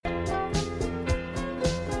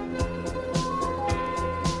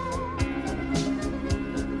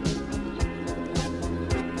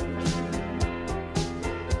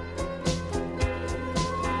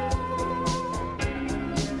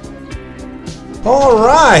All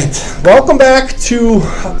right, welcome back to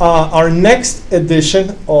our next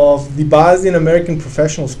edition of the Bosnian American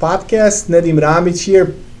Professionals Podcast. Nedim Ramic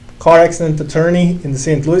here, car accident attorney in the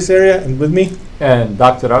St. Louis area, and with me. And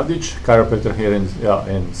Dr. Avdic, chiropractor here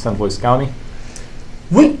in St. Louis County.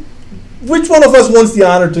 Which one of us wants the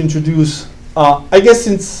honor to introduce? I guess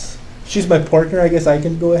since she's my partner, I guess I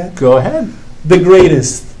can go ahead. Go ahead. The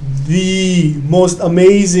greatest, the most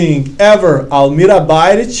amazing ever, Almira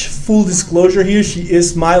Bajrić. Full disclosure here, she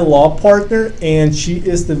is my law partner, and she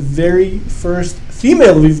is the very first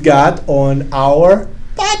female we've got on our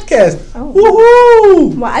podcast. Oh.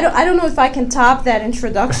 Woohoo! Well, I don't know if I can top that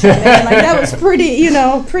introduction. Man. Like that was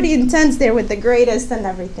pretty intense there with the greatest and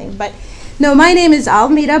everything. But no, my name is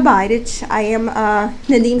Almira Bajrić. I am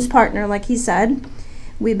Nadim's partner, like he said.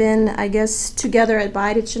 We've been, I guess, together at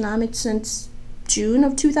Bajrić and Amic since June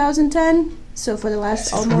of 2010. So for the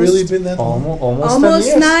last It's really been that long? almost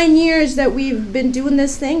 10 years. 9 years that we've been doing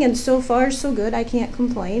this thing, and so far so good. I can't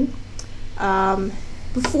complain.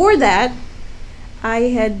 Before that, I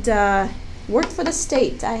had worked for the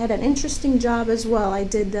state. I had an interesting job as well. I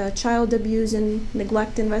did child abuse and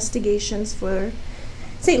neglect investigations for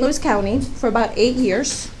St. Louis County for about 8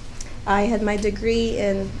 years. I had my degree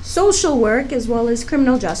in social work as well as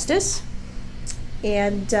criminal justice.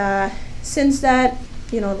 And since that,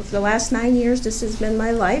 for the last 9 years, this has been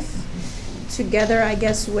my life. Together, I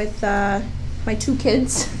guess, with my 2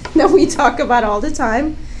 kids that we talk about all the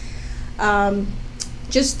time. Been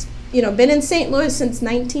in St. Louis since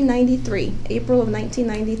 1993, April of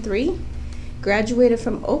 1993. Graduated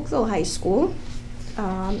from Oakville High School,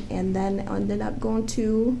 and then ended up going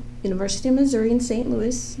to University of Missouri in St.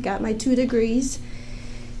 Louis, got my 2 degrees,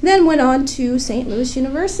 then went on to St. Louis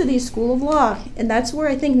University School of Law, and that's where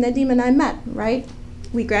I think Nadim and I met, right?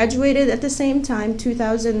 We graduated at the same time,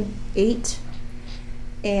 2008,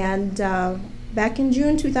 and back in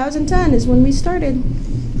June 2010 is when we started.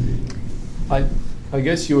 I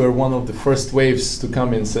guess you were one of the first waves to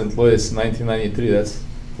come in St. Louis in 1993. That's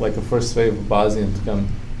like a first wave of Bosnian to come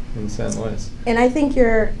in St. Louis. And I think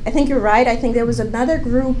you're right. I think there was another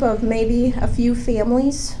group of maybe a few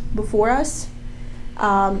families before us,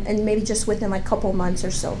 and maybe just within like a couple months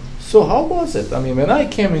or so. So how was it? I mean, when I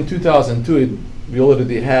came in 2002, we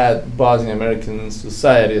already had Bosnian American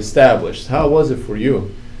Society established. How was it for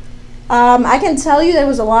you? I can tell you that it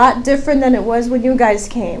was a lot different than it was when you guys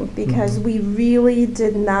came, because we really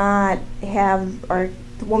did not have,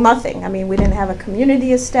 nothing. I mean, we didn't have a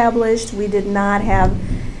community established. We did not have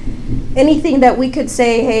anything that we could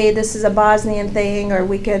say, hey, this is a Bosnian thing, or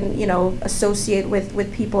we can, associate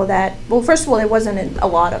with people that, well, first of all, there wasn't a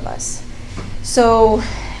lot of us. So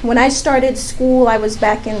when I started school, I was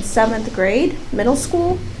back in 7th grade, middle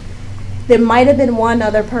school. There might have been one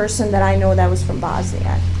other person that I know that was from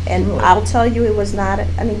Bosnia. And I'll tell you, it was not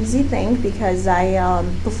an easy thing, because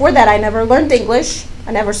before that, I never learned English.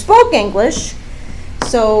 I never spoke English.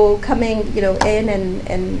 So coming, in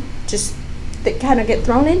and just kind of get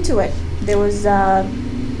thrown into it. There was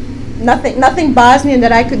nothing Bosnian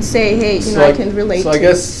that I could say, hey, I can relate to. So I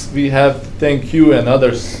guess we have to thank you and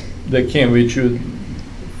others that came with you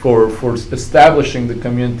for establishing the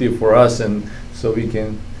community for us, and so we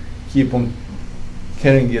can keep on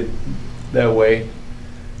carrying it that way.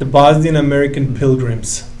 The Bosnian American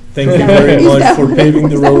Pilgrims. Thank you very much for paving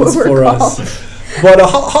the roads for us. But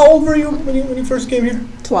how old were you when you first came here?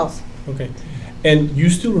 12. Okay. And you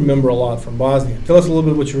still remember a lot from Bosnia. Tell us a little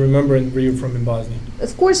bit what you remember and where you're from in Bosnia.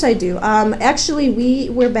 Of course I do. Actually, we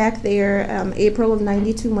were back there April of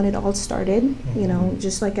 92 when it all started,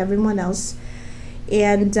 just like everyone else.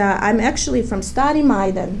 And I'm actually from Stari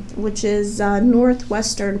Maidan, which is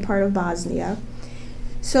northwestern part of Bosnia.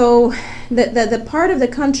 So the part of the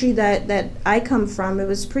country that I come from, it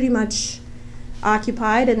was pretty much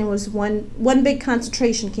occupied, and it was one big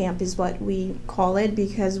concentration camp is what we call it,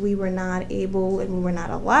 because we were not able and we were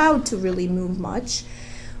not allowed to really move much.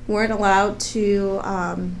 We weren't allowed to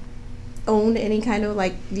own any kind of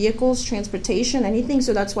like vehicles, transportation, anything.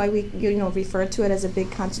 So that's why we refer to it as a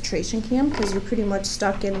big concentration camp, because you're pretty much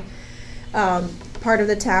stuck in part of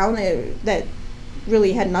the town that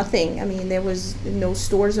really had nothing. I mean, there was no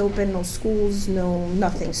stores open, no schools,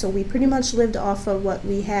 nothing. So we pretty much lived off of what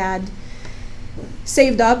we had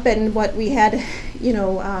saved up and what we had,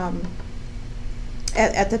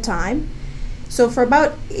 at the time. So for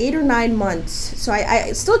about 8 or 9 months, so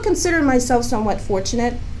I still consider myself somewhat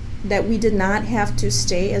fortunate that we did not have to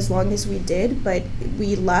stay as long as we did, but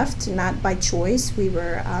we left not by choice. We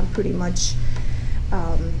were pretty much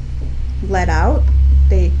let out.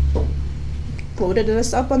 They loaded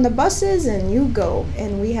us up on the buses and you go.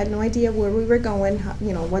 And we had no idea where we were going,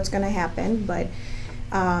 what's going to happen. But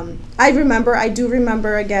I do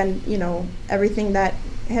remember again, everything that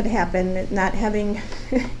had happened, not having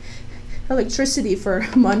electricity for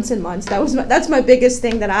months and months. That's my biggest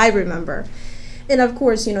thing that I remember. And of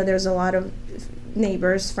course, there's a lot of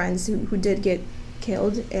neighbors, friends who did get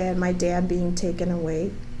killed, and my dad being taken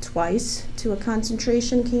away twice to a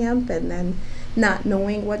concentration camp, and then not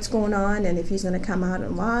knowing what's going on and if he's going to come out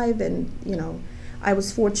alive. And I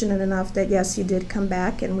was fortunate enough that yes, he did come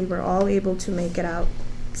back, and we were all able to make it out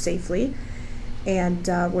safely. And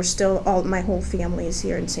we're still my whole family is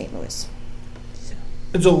here in St. Louis.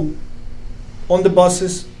 And so, on the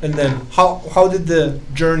buses, and then how did the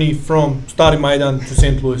journey from Stari Maidan to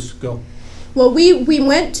St. Louis go? Well, we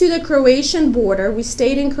went to the Croatian border. We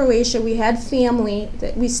stayed in Croatia. We had family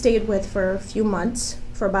that we stayed with for a few months,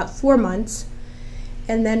 for about 4 months.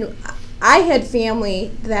 And then I had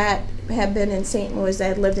family that had been in St. Louis, that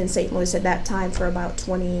had lived in St. Louis at that time for about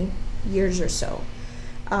 20 years or so.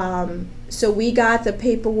 So we got the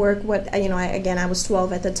paperwork. I was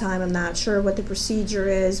 12 at the time. I'm not sure what the procedure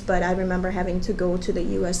is, but I remember having to go to the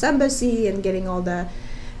U.S. Embassy and getting all the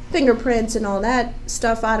fingerprints and all that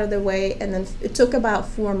stuff out of the way. And then it took about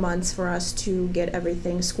 4 months for us to get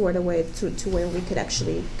everything squared away to where we could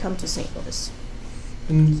actually come to St. Louis.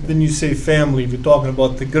 And when you say family, we're talking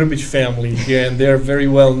about the Grbić family here, and they're very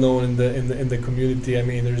well known in the community. I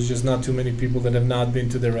mean, there's just not too many people that have not been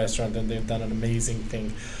to their restaurant, and they've done an amazing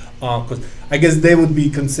thing. Because I guess they would be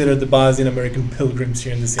considered the Bosnian American pilgrims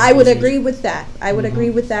here in the St. I would agree with that.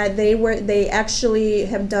 Agree with that. They actually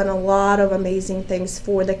have done a lot of amazing things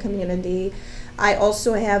for the community. I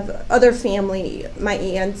also have other family, my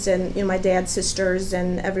aunts and my dad's sisters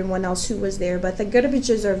and everyone else who was there. But the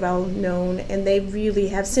Grbićes are well known, and they really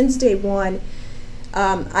have since day one.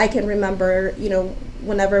 I can remember,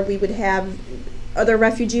 whenever we would have other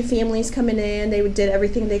refugee families coming in, they did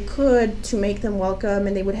everything they could to make them welcome,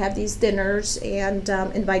 and they would have these dinners and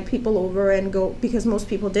invite people over and go, because most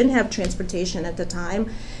people didn't have transportation at the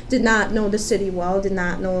time, did not know the city well, did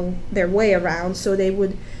not know their way around, so they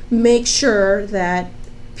would make sure that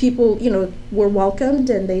people, were welcomed,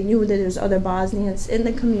 and they knew that there's other Bosnians in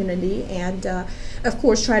the community, and of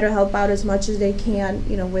course try to help out as much as they can,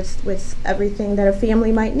 with everything that a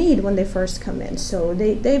family might need when they first come in. So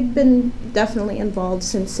they've been definitely involved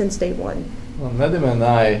since day one. Well, Nedim and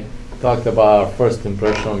I talked about our first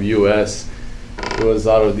impression of U.S. It was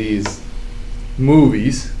out of these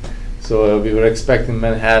movies. So we were expecting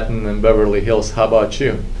Manhattan and Beverly Hills. How about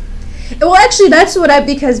you? Well, actually, that's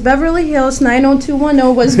because Beverly Hills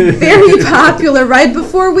 90210 was very popular right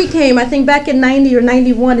before we came. I think back in 90 or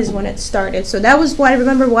 91 is when it started. So that was why I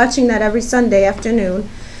remember watching that every Sunday afternoon.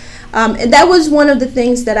 And that was one of the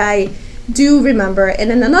things that I do remember.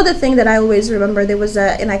 And then another thing that I always remember, there was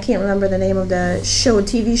and I can't remember the name of the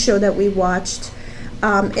TV show that we watched.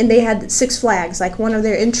 And they had Six Flags, like one of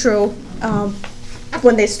their intro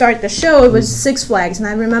when they start the show, it was Six Flags, and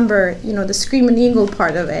I remember, the Screaming Eagle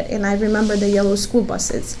part of it, and I remember the yellow school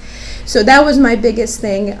buses. So that was my biggest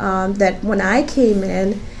thing, that when I came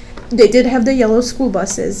in, they did have the yellow school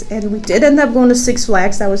buses, and we did end up going to Six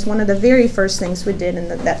Flags. That was one of the very first things we did in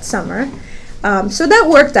that summer. So that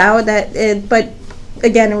worked out, but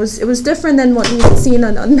again, it was different than what we had seen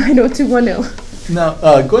on 90210.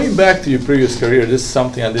 Now, going back to your previous career, this is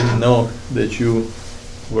something I didn't know that you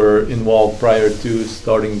were involved prior to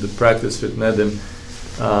starting the practice with Nedim.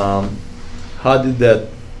 How did that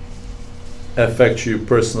affect your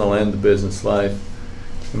personal and business life?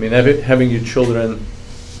 I mean, having your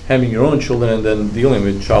own children, and then dealing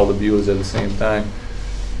with child abuse at the same time.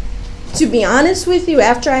 To be honest with you,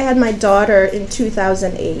 after I had my daughter in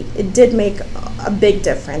 2008, it did make a big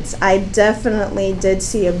difference. I definitely did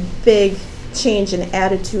see a big change in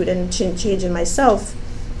attitude and change in myself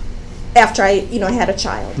after I had a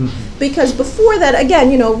child. Mm-hmm. Because before that,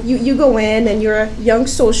 again, you go in and you're a young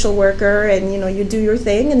social worker, and you do your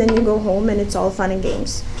thing, and then you go home and it's all fun and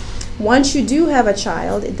games. Once you do have a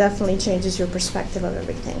child, it definitely changes your perspective of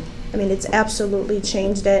everything. I mean, it's absolutely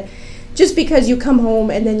changed it. Just because you come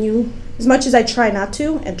home and then as much as I tried not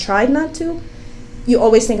to, you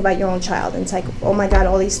always think about your own child, and it's like, oh my God,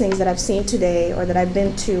 all these things that I've seen today or that I've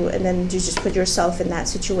been to, and then you just put yourself in that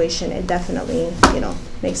situation. It definitely,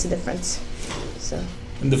 makes a difference. So.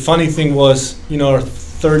 And the funny thing was, our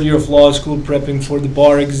third year of law school, prepping for the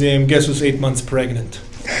bar exam, guess who's 8 months pregnant?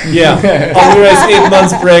 Yeah, Almira's 8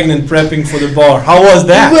 months pregnant, prepping for the bar. How was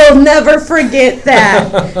that? We'll never forget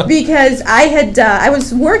that because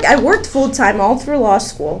I worked full time all through law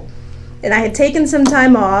school. And I had taken some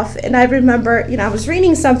time off, and I remember, I was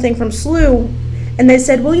reading something from SLU, And they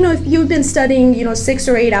said, well, if you've been studying, 6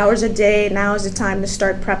 or 8 hours a day, now is the time to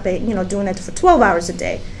start prepping, doing it for 12 hours a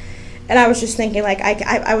day. And I was just thinking, like,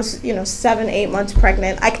 I was, 7, 8 months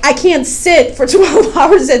pregnant. I can't sit for 12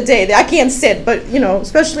 hours a day. I can't sit, but,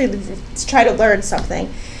 especially to try to learn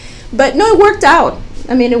something. But no, it worked out.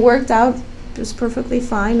 I mean, it worked out. It was perfectly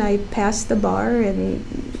fine. I passed the bar, and,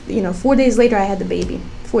 4 days later, I had the baby.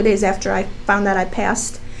 4 days after I found out I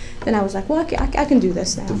passed, then I was like, well, I can do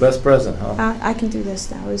this now. The best present, huh? I can do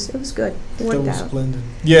this now. It was good. It worked That was out. splendid.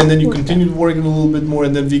 Yeah, and then you Worked continued working a little bit more,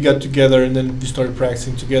 and then we got together, and then we started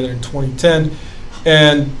practicing together in 2010.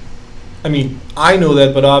 And I mean, I know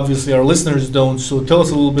that, but obviously our listeners don't. So tell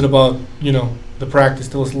us a little bit about the practice.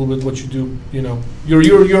 Tell us a little bit what you do.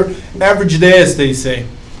 Your average day, as they say.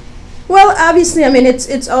 Well, obviously, I mean,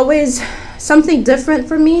 it's always something different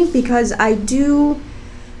for me because I do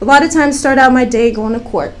a lot of times start out my day going to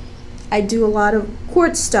court. I do a lot of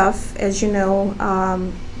court stuff, as you know,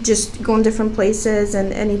 just going different places,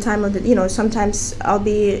 and any time of the, sometimes I'll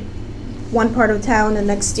be one part of town, the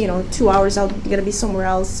next, 2 hours I'm gonna be somewhere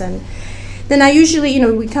else, and then I usually,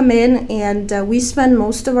 we come in and we spend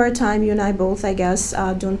most of our time, you and I both, I guess,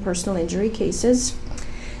 doing personal injury cases.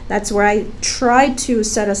 That's where I try to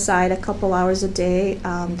set aside a couple hours a day.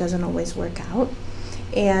 Doesn't always work out,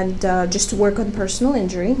 and just to work on personal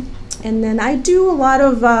injury. And then I do a lot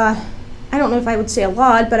of, I don't know if I would say a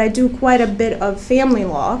lot, but I do quite a bit of family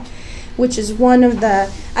law, which is one of the,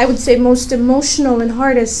 I would say, most emotional and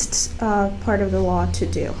hardest part of the law to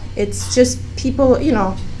do. It's just people,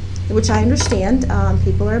 which I understand,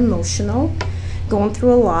 people are emotional, going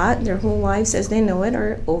through a lot. Their whole lives as they know it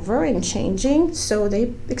are over and changing, so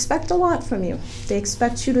they expect a lot from you. They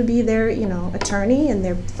expect you to be their, attorney and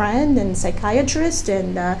their friend and psychiatrist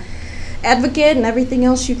and advocate and everything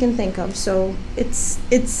else you can think of. So it's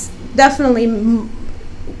definitely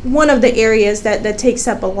one of the areas that takes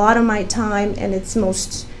up a lot of my time, and it's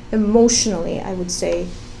most emotionally, I would say,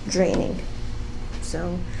 draining.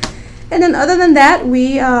 So, and then other than that,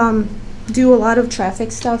 we do a lot of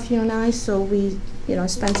traffic stuff, you and I, so we,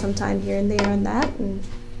 spend some time here and there on that, and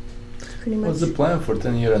pretty much. What's the plan for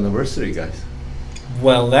 10-year anniversary, guys?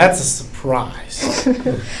 Well, that's a surprise.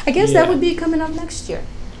 I guess Yeah. that would be coming up next year.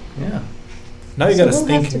 Yeah. Now you So got us we'll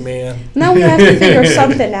have thinking, to- man. Now we have to figure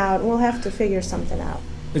something out. We'll have to figure something out.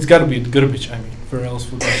 It's got to be Garbage. I mean, where else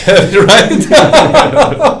would we have it, right?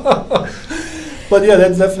 But yeah,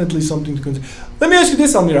 that's definitely something to consider. Let me ask you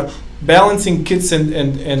this, Almira: balancing kids and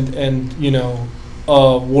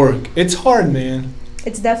work. It's hard, man.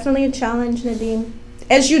 It's definitely a challenge, Nadine.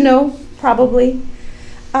 As you know, probably.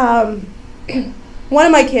 One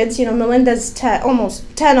of my kids, Melinda's almost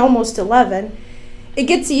 10, almost 11. It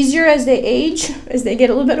gets easier as they age, as they get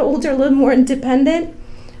a little bit older, a little more independent,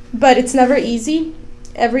 but it's never easy.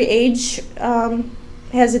 Every age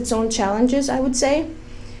has its own challenges, I would say.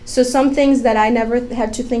 So some things that I never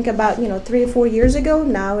had to think about, 3 or 4 years ago,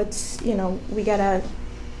 now it's, we gotta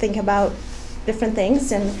think about different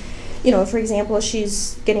things. And, for example,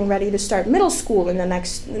 she's getting ready to start middle school in the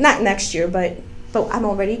not next year, but I'm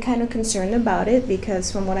already kind of concerned about it,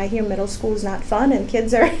 because from what I hear, middle school is not fun, and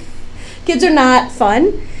kids are not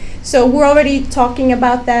fun. So we're already talking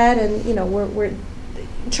about that, and we're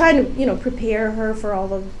trying to prepare her for all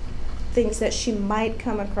the things that she might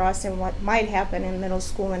come across and what might happen in middle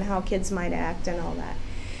school and how kids might act and all that.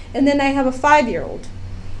 And then I have a 5-year-old,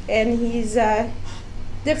 and he's a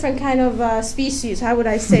different kind of species. How would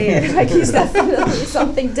I say it? Like, he's definitely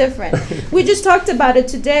something different. We just talked about it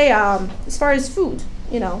today. As far as food,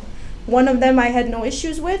 one of them I had no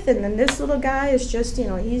issues with, and then this little guy is just,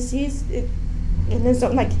 he's in his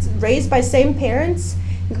own, like, raised by same parents,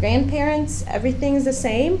 grandparents, everything's the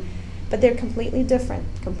same, but they're completely different,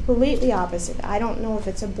 completely opposite. I don't know if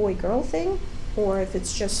it's a boy-girl thing, or if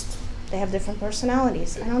it's just they have different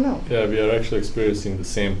personalities. I don't know. Yeah, we are actually experiencing the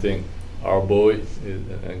same thing. Our boy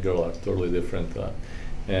and girl are totally different.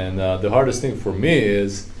 And the hardest thing for me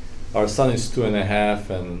is our son is 2.5,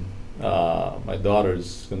 and my daughter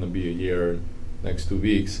is going to be a year next 2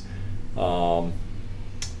 weeks.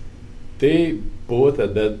 They both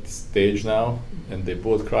at that stage now, and they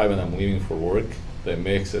both cry when I'm leaving for work. That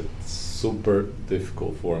makes it super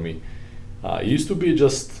difficult for me. It used to be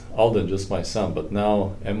just Alden, just my son, but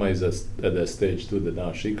now Emma is at that stage too, that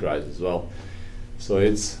now she cries as well. So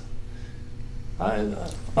it's I'm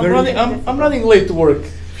running late to work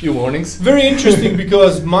a few mornings. Very interesting,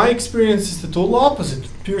 because my experience is the total opposite.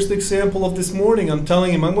 Here's the example of this morning. I'm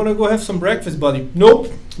telling him, I'm going to go have some breakfast, buddy.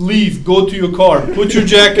 Nope. Leave. Go to your car. Put your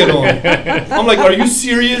jacket on. I'm like, are you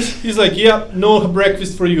serious? He's like, yeah, no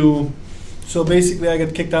breakfast for you. So basically, I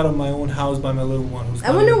got kicked out of my own house by my little one. Who's I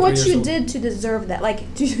not wonder even what 3 years you old. did to deserve that,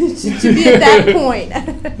 like to be at that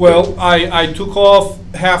point. Well, I took off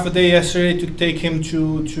half a day yesterday to take him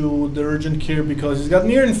to the urgent care because he's got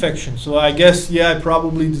an ear infection. So I guess, yeah, I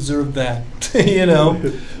probably deserved that, you know.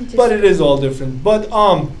 But it is all different. But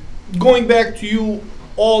going back to you,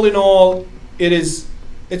 all in all, it's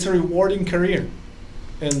a rewarding career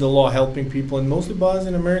in the law, helping people, and mostly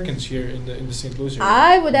Bosnian Americans here in the St. Louis area.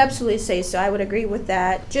 I would absolutely say so. I would agree with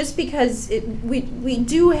that. Just because we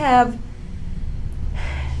do have,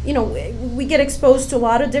 you know, we get exposed to a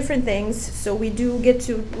lot of different things, so we do get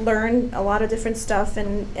to learn a lot of different stuff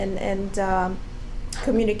and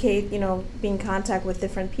communicate, you know, be in contact with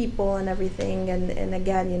different people and everything. And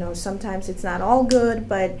again, you know, sometimes it's not all good,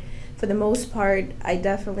 but for the most part, I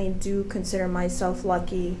definitely do consider myself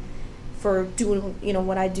lucky for doing, you know,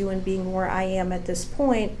 what I do and being where I am at this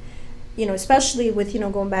point, you know, especially with, you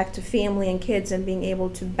know, going back to family and kids and being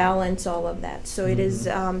able to balance all of that. So it is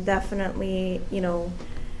definitely, you know,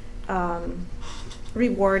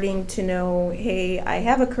 rewarding to know, hey, I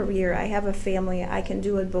have a career, I have a family, I can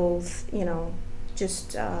do it both, you know,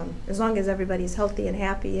 just as long as everybody's healthy and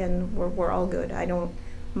happy and we're all good. I don't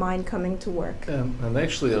mind coming to work. And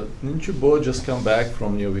actually, didn't you both just come back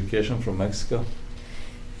from your vacation from Mexico?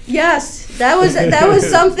 Yes, that was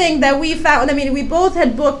something that we found. I mean, we both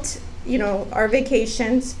had booked, you know, our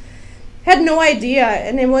vacations, had no idea,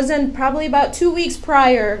 and it wasn't probably about 2 weeks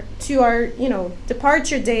prior to our, you know,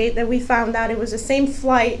 departure date that we found out it was the same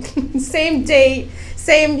flight, same date,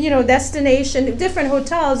 same, you know, destination, different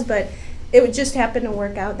hotels, but it would just happen to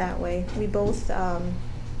work out that way. We both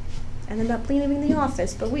ended up leaving the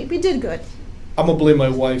office, but we did good. I'm gonna blame my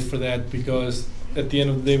wife for that because at the end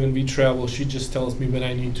of the day when we travel, she just tells me when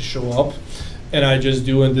I need to show up, and I just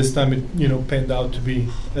do, and this time it, you know, panned out to be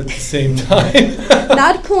at the same time.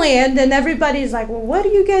 Not planned, and everybody's like, well, what are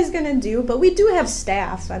you guys gonna do? But we do have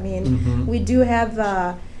staff. I mean, we do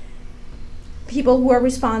have people who are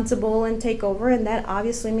responsible and take over, and that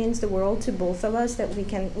obviously means the world to both of us, that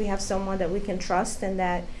we have someone that we can trust and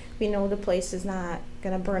that we know the place is not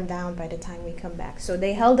gonna burn down by the time we come back. So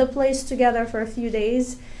they held the place together for a few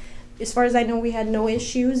days. As far as I know, we had no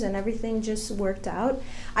issues and everything just worked out.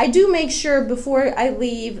 I do make sure before I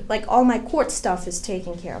leave, like all my court stuff is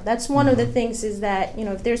taken care of. That's one of the things, is that, you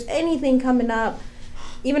know, if there's anything coming up,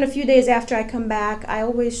 even a few days after I come back, I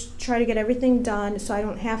always try to get everything done so I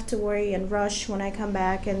don't have to worry and rush when I come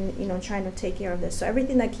back and, you know, trying to take care of this. So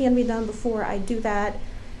everything that can be done before, I do that.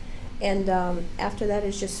 And after that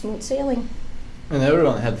is just smooth sailing. And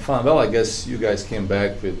everyone had fun. Well, I guess you guys came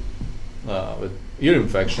back with ear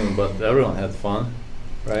infection, but everyone had fun,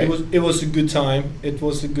 right? It was a good time. It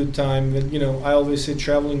was a good time. And, you know, I always say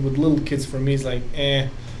traveling with little kids for me is like, I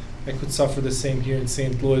could suffer the same here in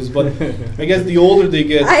St. Louis. But I guess the older they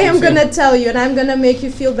get, I am going to tell you, and I'm going to make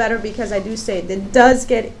you feel better, because I do say it does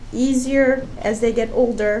get easier as they get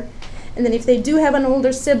older. And then if they do have an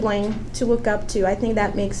older sibling to look up to, I think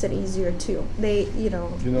that makes it easier too. They, you know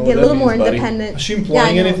get a little more buddy? independent. Is she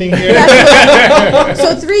implying I know. anything here?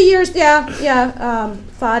 So 3 years, yeah.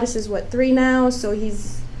 Fadis is 3 now, so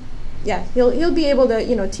he'll be able to,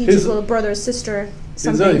 you know, teach his little brother or sister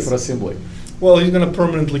some He's ready things. for a sibling. Well, he's going to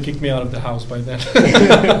permanently kick me out of the house by then.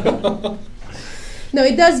 No,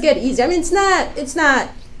 it does get easy. I mean, it's not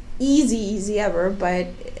easy ever, but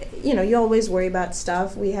you know, you always worry about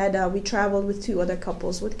stuff. We traveled with 2 other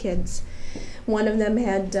couples with kids. One of them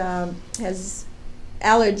has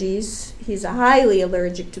allergies. He's highly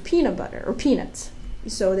allergic to peanut butter or peanuts.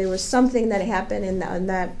 So there was something that happened in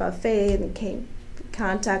that buffet and came in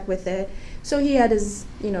contact with it. So he had his,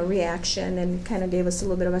 you know, reaction and kind of gave us a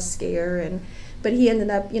little bit of a scare. But he ended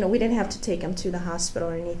up, you know, we didn't have to take him to the hospital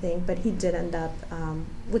or anything, but he did end up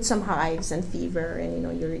with some hives and fever and, you know,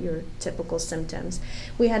 your typical symptoms.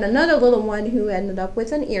 We had another little one who ended up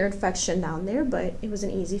with an ear infection down there, but it was an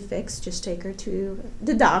easy fix. Just take her to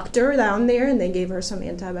the doctor down there, and they gave her some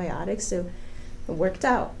antibiotics, so it worked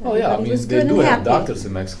out. Oh yeah, I Everybody mean, was they good do and have happy. doctors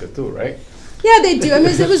in Mexico too, right? Yeah, they do. I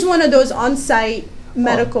mean, it was one of those on-site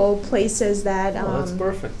medical places that That's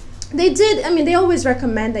perfect. they did. I mean, they always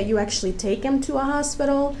recommend that you actually take him to a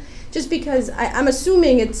hospital, just because I'm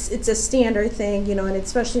assuming it's a standard thing, you know, and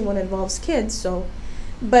especially when it involves kids. So,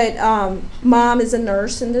 but mom is a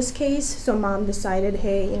nurse in this case, so mom decided,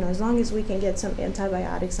 hey, you know, as long as we can get some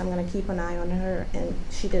antibiotics, I'm going to keep an eye on her, and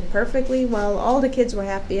she did perfectly well. All the kids were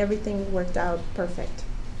happy. Everything worked out perfect.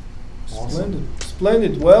 Awesome.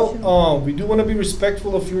 Splendid. Well, we do want to be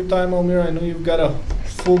respectful of your time, Almira. I know you've got a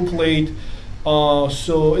full plate.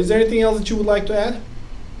 So is there anything else that you would like to add?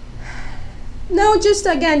 No, just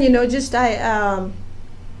again, you know, just I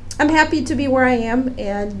I'm happy to be where I am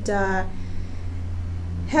and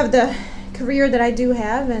have the career that I do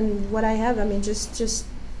have and what I have. I mean, just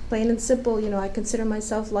plain and simple, you know, I consider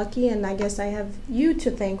myself lucky, and I guess I have you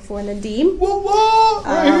to thank for Nadim. Whoa,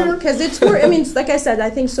 right here. Because it's worked. I mean, like I said,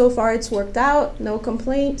 I think so far it's worked out. No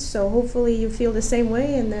complaints. So hopefully you feel the same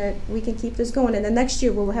way, and that we can keep this going. And then next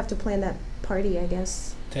year we'll have to plan that party, I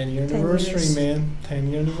guess. 10-year 10 anniversary, years. man.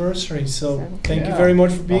 10-year anniversary. So So- thank you Yeah. very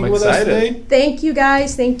much for being I'm with us excited. today. Thank you,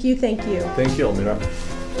 guys. Thank you. Thank you, Elmira.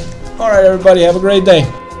 All right, everybody. Have a great day.